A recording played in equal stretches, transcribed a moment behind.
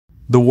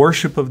The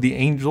worship of the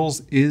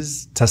angels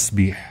is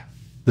tasbih,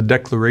 the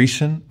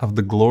declaration of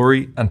the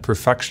glory and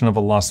perfection of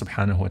Allah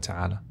subhanahu wa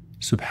ta'ala.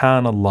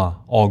 Subhanallah,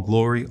 all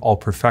glory, all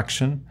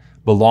perfection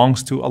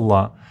belongs to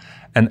Allah,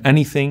 and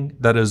anything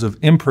that is of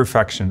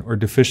imperfection or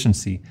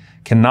deficiency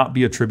cannot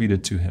be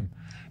attributed to Him.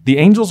 The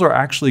angels are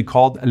actually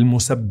called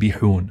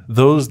al-musabbihun,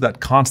 those that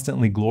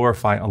constantly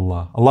glorify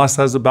Allah. Allah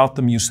says about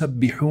them,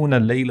 yusabbihun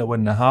al-layla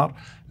wal-nahar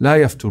la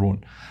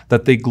yafturun,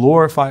 that they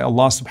glorify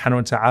Allah subhanahu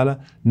wa ta'ala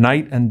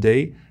night and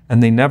day,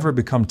 and they never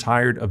become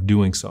tired of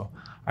doing so.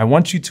 I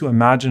want you to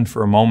imagine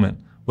for a moment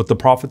what the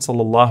Prophet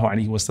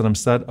ﷺ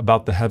said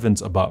about the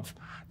heavens above,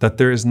 that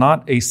there is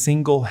not a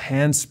single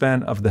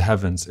handspan of the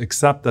heavens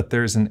except that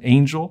there is an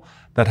angel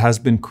that has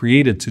been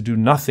created to do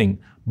nothing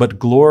but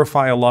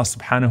glorify Allah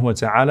subhanahu wa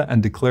ta'ala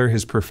and declare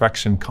His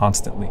perfection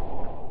constantly.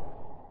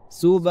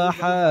 Subhanallah.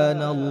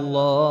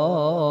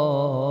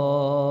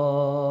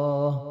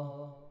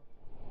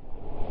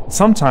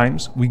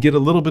 Sometimes we get a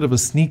little bit of a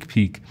sneak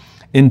peek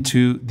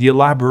into the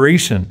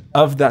elaboration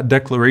of that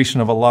declaration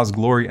of Allah's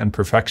glory and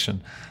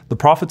perfection. The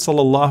Prophet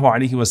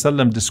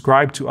ﷺ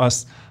described to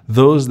us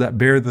those that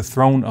bear the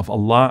throne of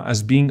Allah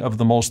as being of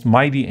the most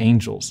mighty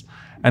angels.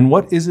 And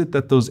what is it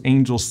that those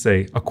angels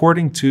say?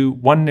 According to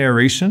one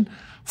narration,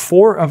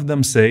 4 of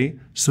them say,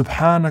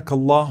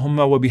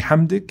 Subhanakallahumma wa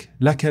bihamdik,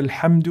 lakal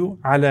hamdu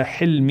ala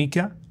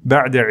hilmika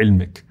ba'da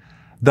ilmik.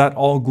 That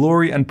all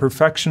glory and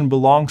perfection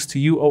belongs to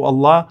you, O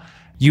Allah.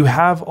 You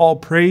have all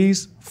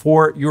praise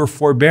for your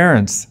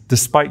forbearance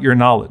despite your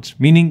knowledge,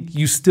 meaning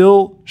you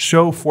still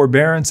show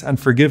forbearance and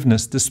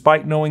forgiveness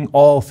despite knowing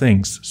all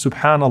things.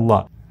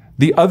 Subhanallah.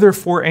 The other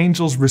 4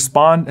 angels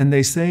respond and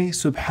they say,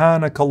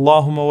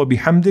 Subhanakallahumma wa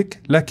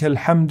bihamdik, lakal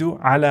hamdu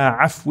ala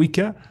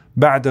afwika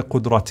ba'da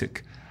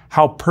qudratik.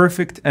 How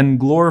perfect and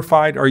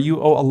glorified are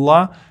you, O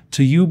Allah.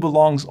 To you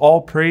belongs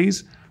all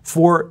praise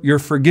for your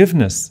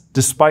forgiveness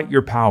despite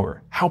your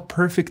power. How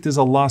perfect is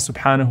Allah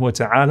subhanahu wa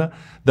ta'ala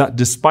that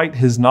despite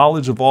His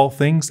knowledge of all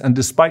things and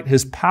despite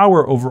His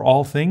power over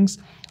all things,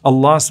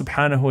 Allah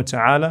subhanahu wa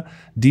ta'ala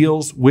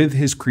deals with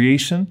His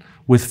creation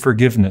with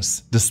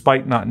forgiveness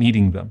despite not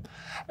needing them.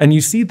 And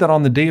you see that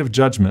on the Day of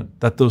Judgment,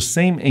 that those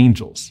same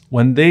angels,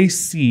 when they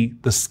see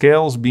the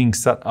scales being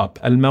set up,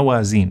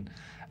 al-mawazin,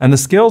 and the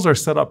scales are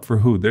set up for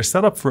who? They're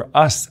set up for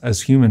us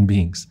as human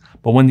beings.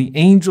 But when the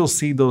angels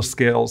see those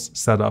scales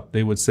set up,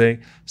 they would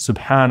say,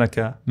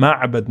 Subhanaka ma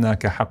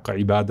abadnaka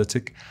haqqa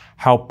ibadatik.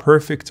 How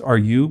perfect are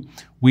you?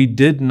 We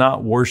did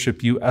not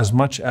worship you as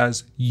much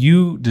as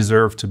you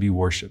deserve to be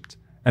worshipped.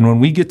 And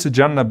when we get to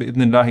Jannah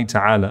bi'idhnillahi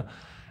ta'ala,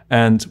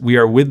 and we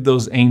are with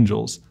those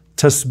angels,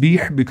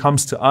 tasbih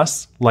becomes to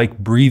us like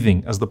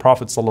breathing, as the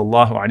Prophet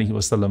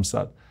ﷺ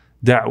said.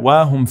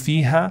 دعواهم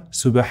فيها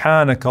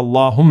سبحانك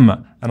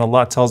اللهم. And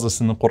Allah tells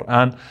us in the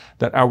Quran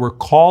that our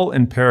call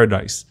in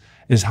paradise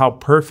is how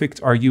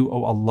perfect are you,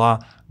 O Allah,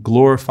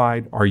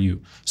 glorified are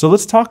you. So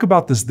let's talk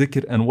about this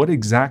dhikr and what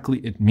exactly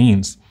it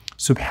means.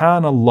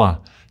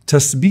 Subhanallah.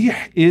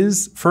 Tasbih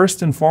is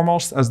first and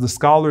foremost, as the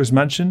scholars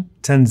mention,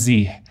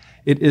 tanzih.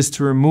 It is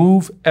to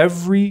remove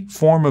every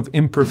form of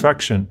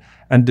imperfection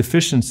and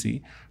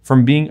deficiency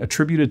from being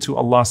attributed to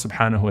Allah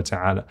subhanahu wa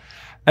ta'ala.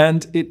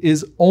 And it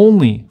is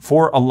only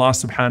for Allah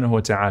subhanahu wa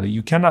ta'ala.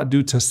 You cannot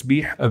do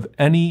tasbih of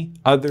any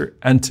other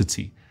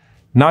entity,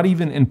 not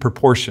even in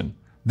proportion.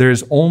 There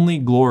is only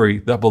glory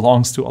that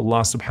belongs to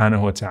Allah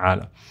subhanahu wa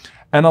ta'ala.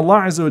 And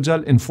Allah Azza wa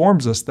Jal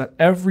informs us that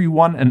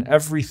everyone and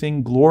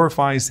everything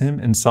glorifies Him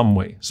in some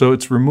way. So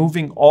it's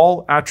removing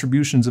all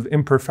attributions of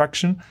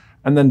imperfection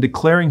and then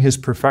declaring His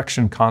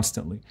perfection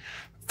constantly.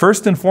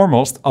 First and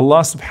foremost, Allah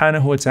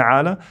subhanahu wa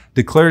ta'ala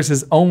declares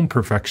His own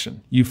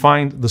perfection. You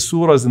find the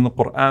surahs in the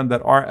Quran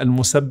that are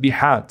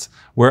al-musabbihat,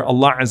 where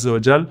Allah Azza wa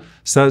Jal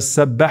says,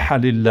 Sabbaha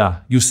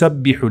lillah,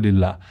 yusabbihu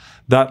lillah,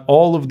 that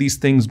all of these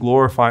things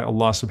glorify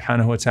Allah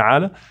subhanahu wa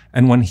ta'ala.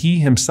 And when He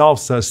Himself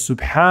says,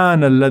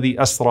 Subhanalladhi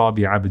asra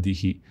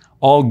bi'abdihi,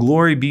 all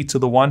glory be to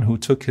the one who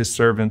took His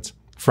servant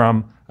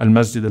from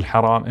Al-Masjid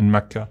al-Haram in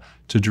Mecca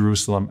to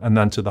Jerusalem and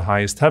then to the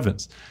highest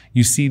heavens.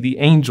 You see the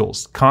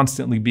angels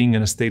constantly being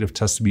in a state of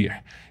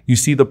tasbih. You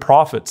see the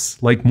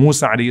prophets like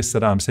Musa alayhi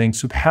salam saying,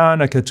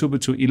 Subhanaka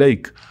tubtu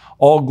ilayk,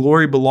 all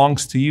glory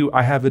belongs to you.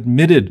 I have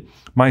admitted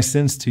my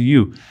sins to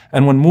you.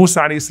 And when Musa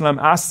alayhi salam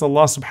asks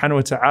Allah subhanahu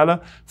wa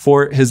ta'ala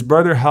for his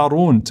brother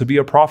Harun to be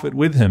a prophet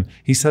with him,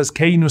 he says,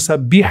 Kay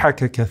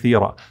nusabbihaka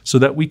kathira, so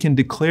that we can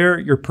declare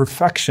your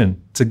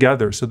perfection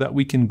together, so that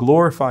we can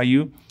glorify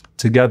you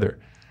together.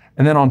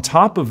 And then on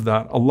top of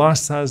that, Allah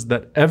says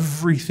that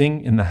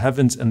everything in the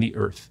heavens and the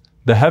earth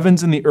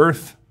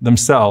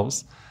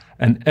themselves,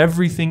 and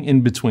everything in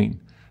between,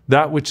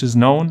 that which is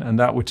known and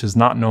that which is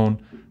not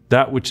known,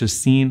 that which is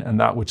seen and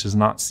that which is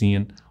not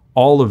seen,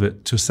 all of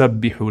it,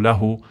 tusabbihu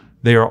lahu,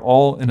 they are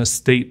all in a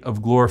state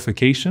of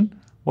glorification.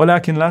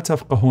 وَلَكِنْ لَا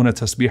تَفْقَهُونَ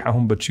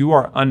تَسْبِيحَهُمْ, but you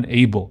are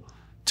unable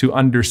to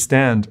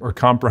understand or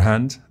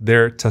comprehend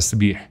their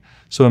tasbih.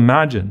 So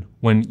imagine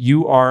when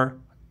you are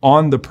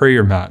on the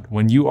prayer mat,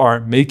 when you are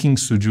making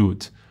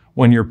sujood,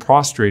 when you're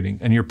prostrating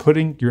and you're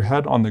putting your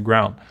head on the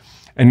ground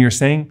and you're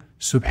saying,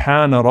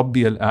 Subhana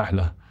Rabbi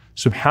al-A'la,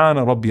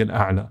 Subhana Rabbi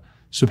al-A'la.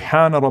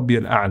 Subhana Rabbi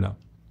al-A'la.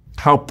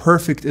 How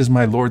perfect is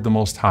my Lord the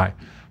Most High.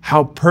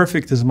 How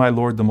perfect is my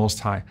Lord the Most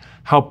High.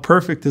 How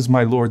perfect is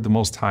my Lord the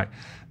Most High.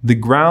 The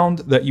ground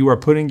that you are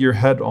putting your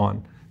head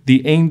on,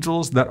 the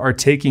angels that are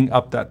taking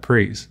up that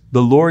praise,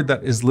 the Lord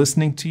that is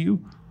listening to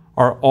you,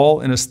 are all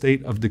in a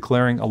state of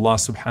declaring Allah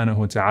subhanahu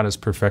wa ta'ala's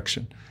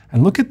perfection.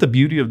 And look at the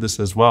beauty of this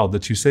as well,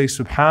 that you say,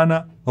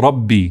 Subhana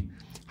Rabbi,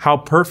 how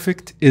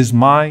perfect is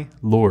my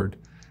Lord.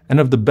 And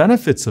of the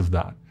benefits of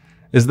that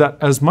is that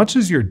as much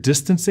as you're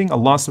distancing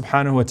Allah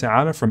subhanahu wa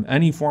ta'ala from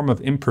any form of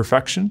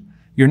imperfection,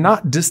 you're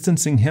not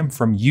distancing Him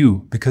from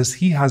you because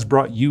He has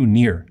brought you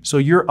near. So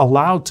you're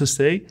allowed to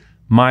say,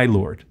 my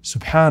Lord,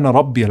 Subhana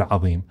Rabbi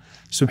al-Azim,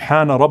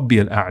 Subhana Rabbi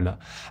al-A'la.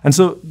 And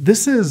so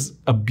this is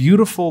a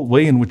beautiful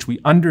way in which we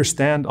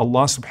understand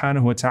Allah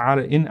subhanahu wa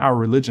ta'ala in our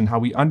religion, how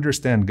we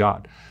understand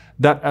God.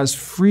 That as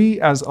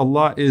free as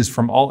Allah is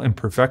from all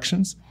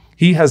imperfections,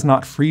 He has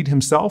not freed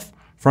Himself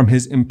from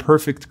His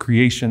imperfect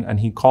creation,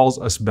 and He calls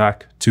us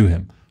back to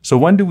Him. So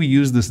when do we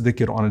use this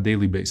dhikr on a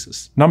daily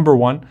basis? Number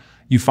one,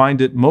 you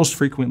find it most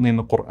frequently in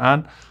the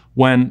Quran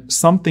when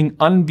something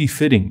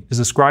unbefitting is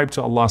ascribed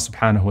to Allah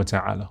subhanahu wa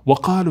ta'ala.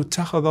 وَقَالُوا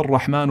اتَّخَذَ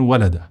الرَّحْمَنُ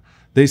وَلَدًا.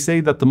 They say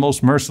that the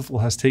Most Merciful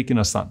has taken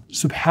a son.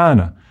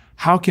 Subhana,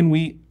 how can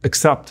we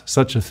accept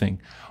such a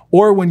thing?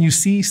 Or when you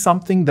see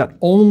something that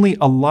only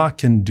Allah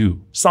can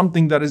do,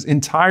 something that is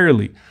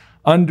entirely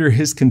under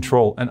His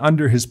control and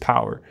under His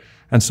power.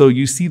 And so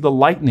you see the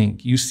lightning,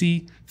 you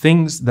see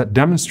things that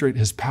demonstrate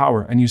His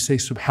power, and you say,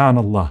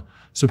 Subhanallah,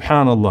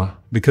 Subhanallah,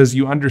 because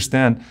you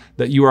understand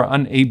that you are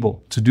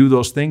unable to do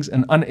those things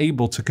and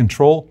unable to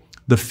control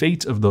the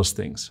fate of those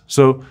things.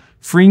 So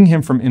freeing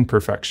Him from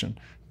imperfection,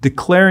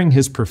 declaring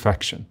His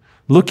perfection,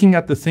 looking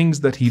at the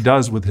things that He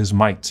does with His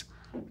might.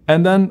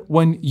 And then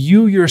when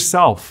you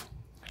yourself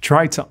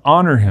try to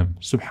honor Him,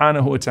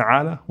 subhanahu wa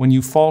ta'ala, when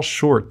you fall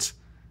short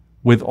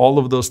with all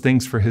of those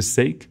things for His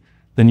sake,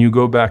 then you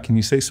go back and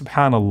you say,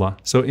 Subhanallah.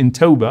 So in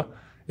tawbah,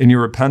 in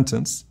your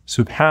repentance,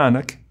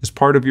 Subhanak is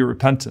part of your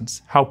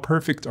repentance. How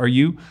perfect are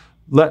you?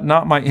 Let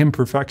not my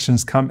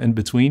imperfections come in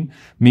between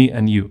me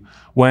and you.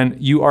 When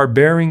you are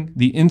bearing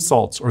the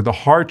insults or the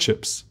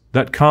hardships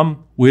that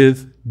come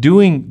with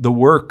doing the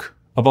work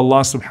of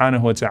Allah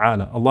subhanahu wa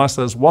ta'ala. Allah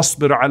says,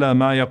 وَاصْبِرْ عَلَى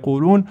مَا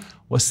يَقُولُونَ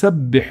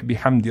وَسَبِّحْ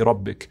بِحَمْدِ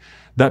رَبِّكَ.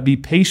 That be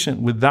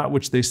patient with that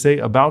which they say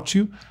about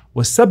you.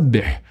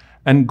 وَسَبِّحْ,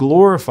 and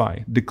glorify,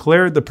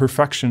 declare the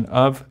perfection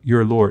of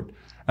your Lord.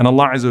 And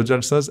Allah Azza wa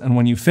Jalla says, and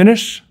when you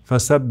finish,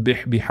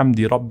 فَسَبِّحْ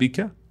بِحَمْدِ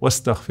رَبِّكَ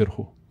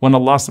وَاسْتَغْفِرْهُ. When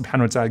Allah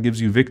subhanahu wa ta'ala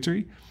gives you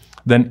victory,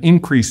 then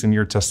increase in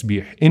your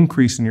tasbih,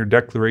 increase in your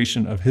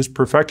declaration of His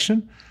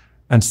perfection,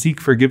 and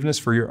seek forgiveness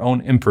for your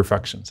own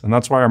imperfections. And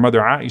that's why our mother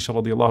Aisha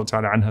radiallahu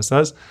ta'ala anha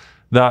says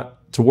that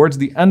towards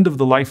the end of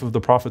the life of the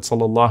Prophet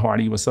sallallahu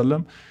alaihi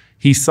wasallam,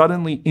 he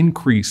suddenly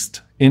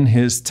increased in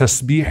his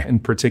tasbih in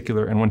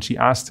particular. And when she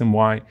asked him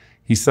why,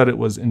 he said it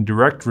was in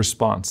direct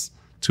response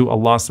to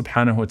Allah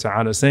subhanahu wa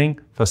ta'ala saying,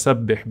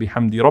 فَسَبِّحْ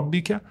بِحَمْدِ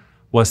رَبِّكَ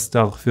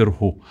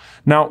وَاسْتَغْفِرْهُ.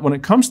 Now, when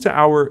it comes to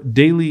our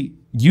daily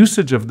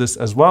usage of this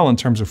as well in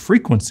terms of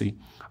frequency,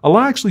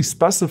 Allah actually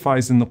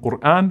specifies in the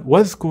Quran,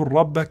 وَاذْكُرْ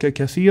رَبَّكَ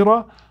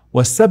كَثِيرًا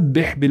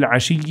وَسَبِّحْ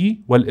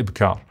بِالْعَشِيِّ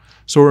وَالْإِبْكَارِ.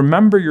 So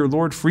remember your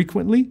Lord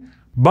frequently,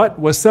 but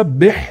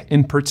وَسَبِّحْ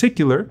in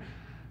particular,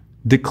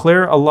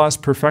 declare Allah's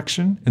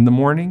perfection in the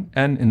morning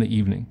and in the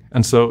evening.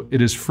 And so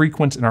it is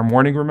frequent in our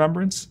morning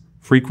remembrance,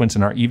 frequent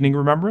in our evening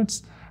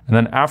remembrance. And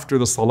then after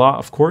the salah,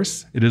 of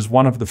course, it is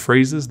one of the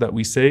phrases that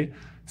we say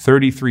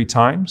 33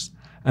 times.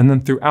 And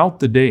then throughout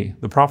the day,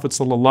 the Prophet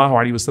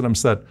ﷺ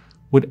said,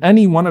 would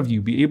any one of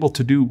you be able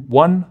to do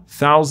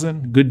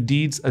 1,000 good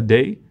deeds a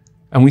day?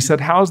 And we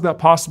said, how is that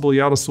possible,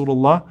 Ya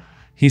Rasulullah?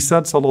 He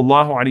said,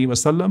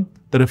 ﷺ,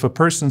 that if a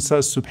person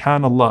says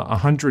Subhanallah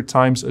 100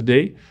 times a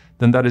day,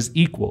 then that is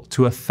equal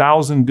to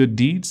 1,000 good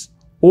deeds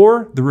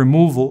or the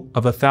removal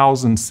of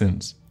 1,000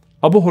 sins.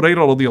 Abu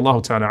Hurairah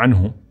radiallahu ta'ala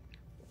anhu,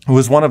 who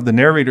was one of the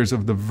narrators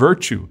of the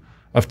virtue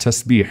of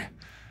tasbih,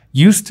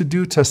 used to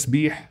do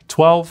tasbih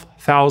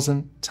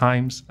 12,000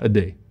 times a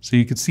day. So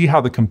you could see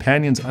how the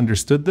companions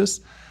understood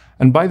this.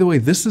 And by the way,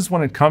 this is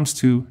when it comes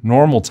to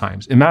normal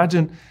times.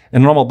 Imagine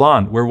in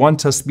Ramadan, where one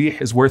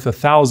tasbih is worth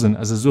 1,000,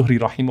 as Zuhri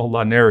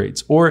rahimahullah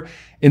narrates, or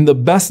in the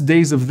best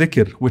days of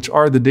dhikr, which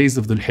are the days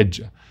of Dhul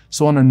Hijjah.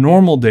 So on a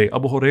normal day,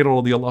 Abu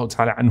Hurairah radiallahu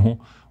ta'ala anhu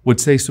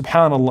would say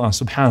Subhanallah,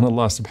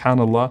 Subhanallah,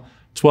 Subhanallah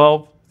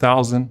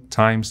 12,000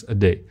 times a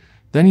day.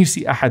 Then you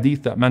see a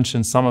hadith that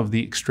mentions some of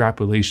the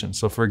extrapolation.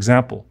 So for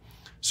example,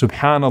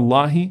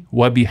 Subhanallahi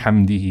wa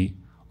bihamdihi.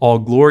 All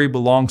glory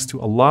belongs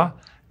to Allah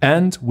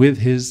and with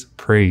His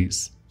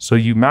praise. So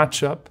you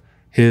match up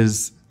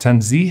His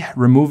tanzih,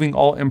 removing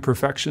all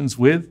imperfections,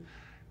 with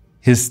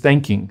His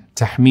thanking,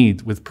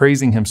 tahmeed, with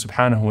praising Him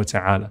subhanahu wa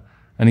ta'ala.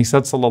 And he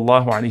said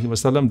sallallahu alaihi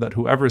wasallam that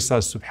whoever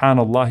says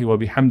Subhanallahi wa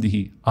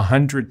bihamdihi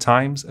 100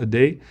 times a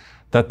day,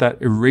 that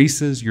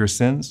erases your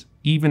sins,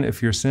 even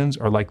if your sins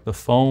are like the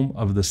foam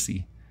of the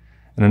sea.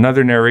 In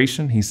another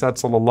narration, he said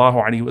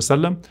sallallahu alaihi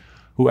wasallam,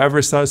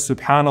 whoever says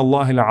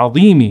Subhanallah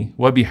al-azimi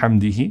wa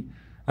bihamdihi,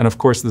 And of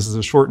course, this is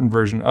a shortened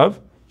version of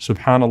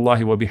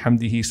Subhanallah wa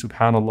bihamdihi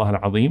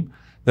Subhanallah al-Azim,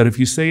 that if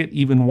you say it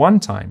even one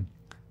time,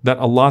 that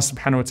Allah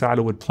subhanahu wa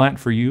ta'ala would plant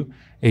for you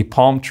a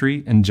palm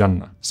tree in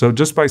Jannah. So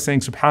just by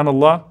saying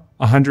Subhanallah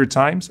 100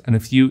 times, and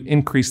if you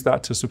increase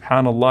that to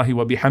Subhanallah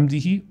wa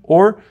bihamdihi,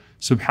 or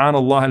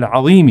Subhanallah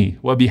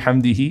al-Azimi wa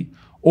bihamdihi,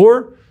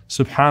 or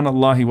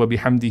Subhanallah wa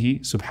bihamdihi,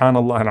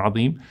 Subhanallah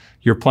al-Azim,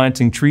 you're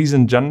planting trees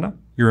in Jannah,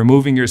 you're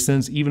removing your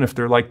sins even if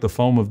they're like the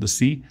foam of the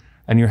sea,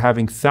 and you're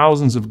having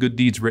thousands of good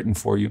deeds written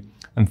for you,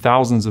 and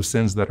thousands of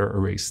sins that are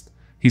erased.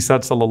 He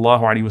said,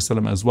 sallallahu alaihi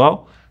wasallam as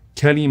well,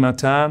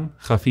 كلمتان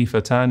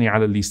خفيفتان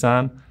على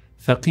اللسان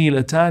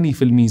ثقيلتان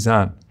في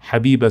الميزان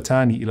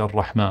حبيبتان إلى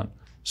الرحمن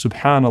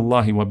سبحان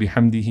الله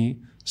وبحمده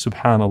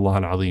سبحان الله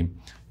العظيم.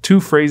 Two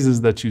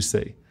phrases that you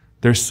say,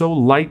 they're so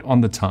light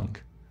on the tongue,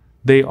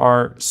 they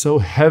are so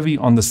heavy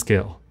on the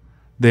scale,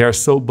 they are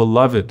so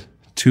beloved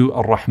to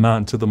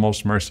Ar-Rahman, to the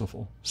most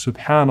merciful.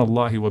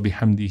 Subhanallah wa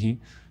bihamdihi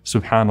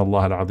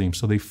Subhanallah al-Azim.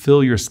 So they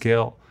fill your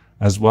scale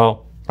as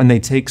well, and they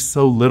take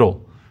so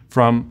little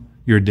from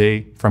your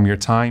day, from your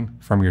time,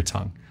 from your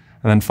tongue.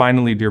 And then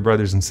finally, dear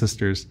brothers and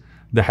sisters,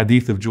 the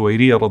hadith of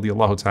Juwayriyah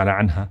radiallahu ta'ala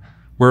anha,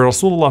 where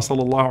Rasulullah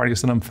sallallahu alayhi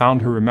wasallam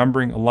found her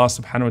remembering Allah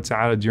subhanahu wa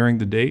ta'ala during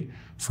the day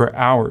for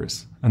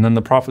hours. And then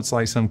the Prophet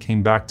sallallahu alayhi wasallam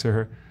came back to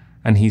her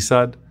and he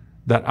said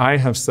that I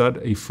have said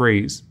a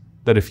phrase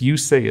that if you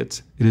say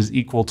it, it is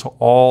equal to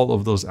all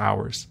of those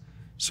hours.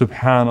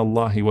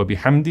 Subhanallah wa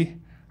bihamdih,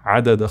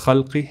 adada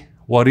khalqih,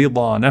 wa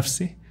rida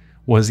nafsih,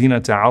 wa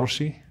zinata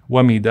arshih,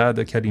 wa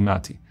midada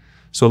kalimati.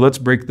 So let's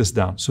break this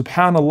down.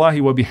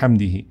 Subhanallah wa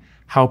bihamdihi.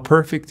 How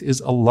perfect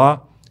is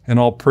Allah, and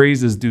all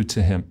praise is due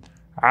to Him.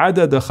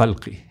 Adada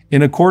khalqi.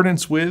 In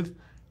accordance with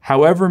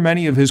however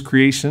many of His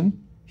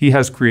creation He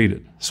has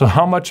created. So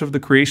how much of the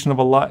creation of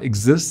Allah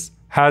exists,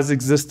 has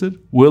existed,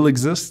 will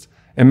exist?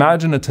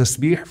 Imagine a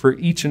tasbih for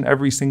each and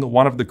every single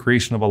one of the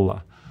creation of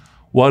Allah.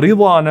 Wa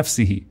rida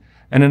nafsihi.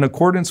 And in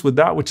accordance with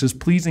that which is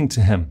pleasing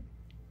to Him.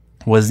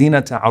 Wa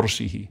zinata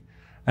arshihi.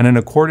 And in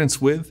accordance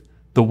with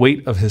the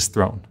weight of His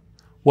throne.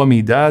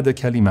 وَمِدَادَ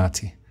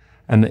كَلِمَاتِ,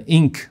 and the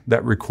ink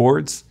that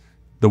records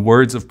the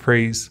words of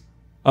praise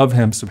of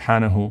Him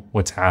subhanahu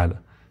wa ta'ala.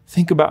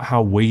 Think about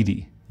how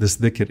weighty this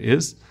dhikr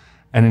is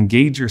and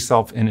engage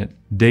yourself in it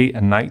day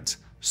and night.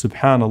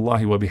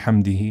 Subhanallah wa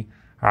bihamdihi,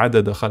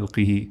 adada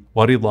khalqihi,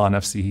 wa rida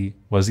nafsihi,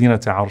 wa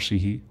zinata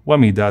arshihi, wa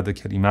midada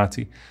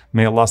kalimati.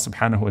 May Allah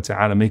subhanahu wa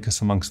ta'ala make us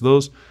amongst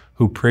those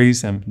who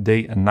praise Him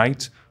day and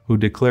night, who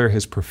declare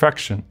His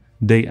perfection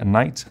day and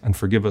night, and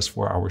forgive us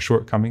for our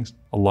shortcomings.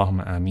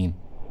 Allahumma ameen.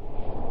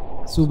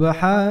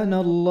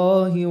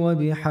 Subhanallah wa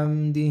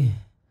bihamdih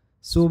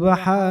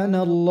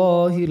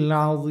Subhanallah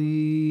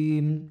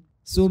al-Azim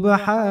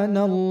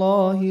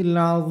Subhanallah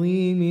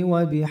al-Azim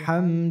wa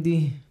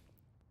bihamdih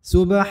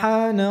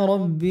Subhana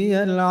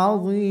Rabbiya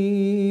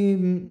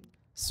al-Azim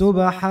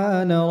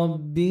Subhana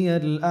Rabbiya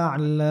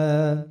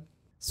al-A'la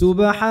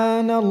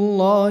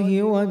Subhanallah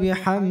wa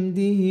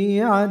bihamdihi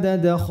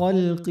adada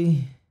khalqih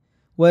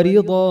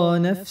ورضا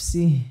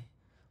نفسه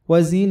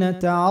وزنة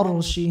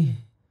عرشه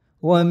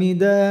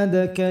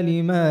ومداد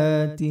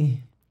كلماته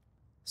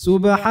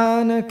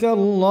سبحانك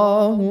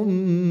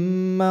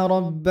اللهم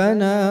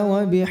ربنا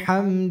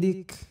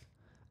وبحمدك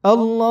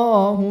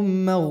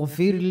اللهم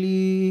اغفر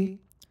لي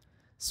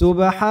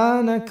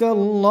سبحانك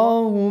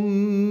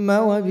اللهم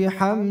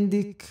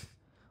وبحمدك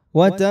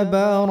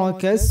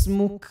وتبارك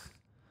اسمك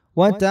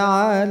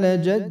وتعالى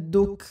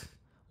جدك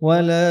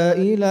ولا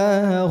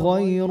إله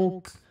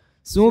غيرك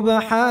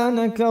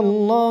سبحانك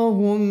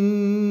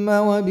اللهم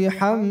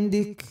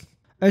وبحمدك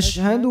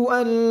أشهد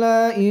أن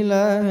لا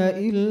إله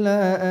إلا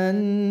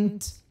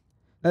أنت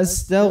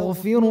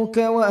أستغفرك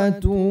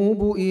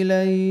وأتوب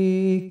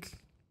إليك.